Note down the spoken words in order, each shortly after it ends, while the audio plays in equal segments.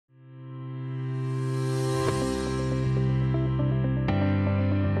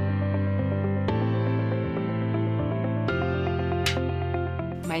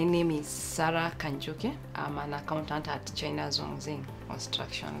name is Sarah Kanjuki. I'm an accountant at China Zhongxing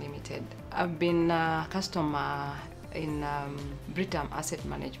Construction Limited. I've been a customer in Britam Asset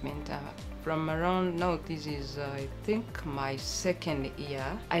Management from around now. This is I think my second year.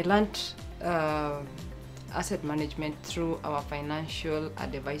 I learned asset management through our financial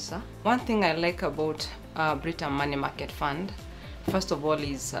advisor. One thing I like about Britam Money Market Fund, first of all,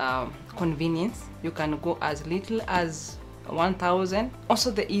 is convenience. You can go as little as 1,000. Also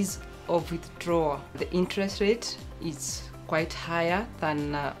the ease of withdrawal. The interest rate is quite higher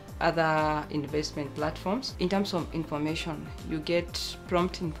than other investment platforms. In terms of information, you get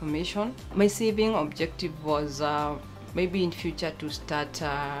prompt information. My saving objective was maybe in future to start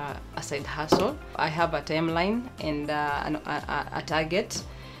a side hustle. I have a timeline and a target.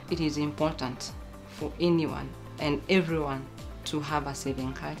 It is important for anyone and everyone to have a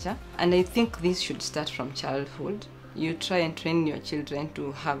saving culture, and I think this should start from childhood. You try and train your children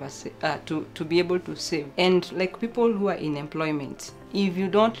to have to be able to save. And like people who are in employment, if you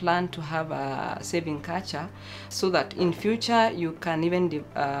don't learn to have a saving culture, so that in future you can even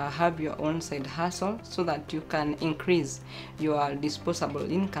have your own side hustle, so that you can increase your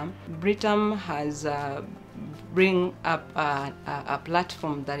disposable income. Britam has bring up a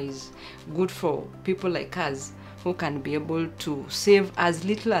platform that is good for people like us, who can be able to save as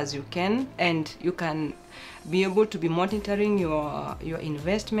little as you can, and you can be able to be monitoring your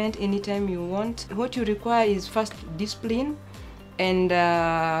investment anytime you want. What you require is first discipline and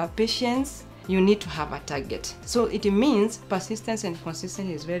patience. You need to have a target. So it means persistence and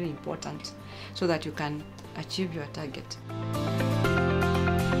consistency is very important so that you can achieve your target.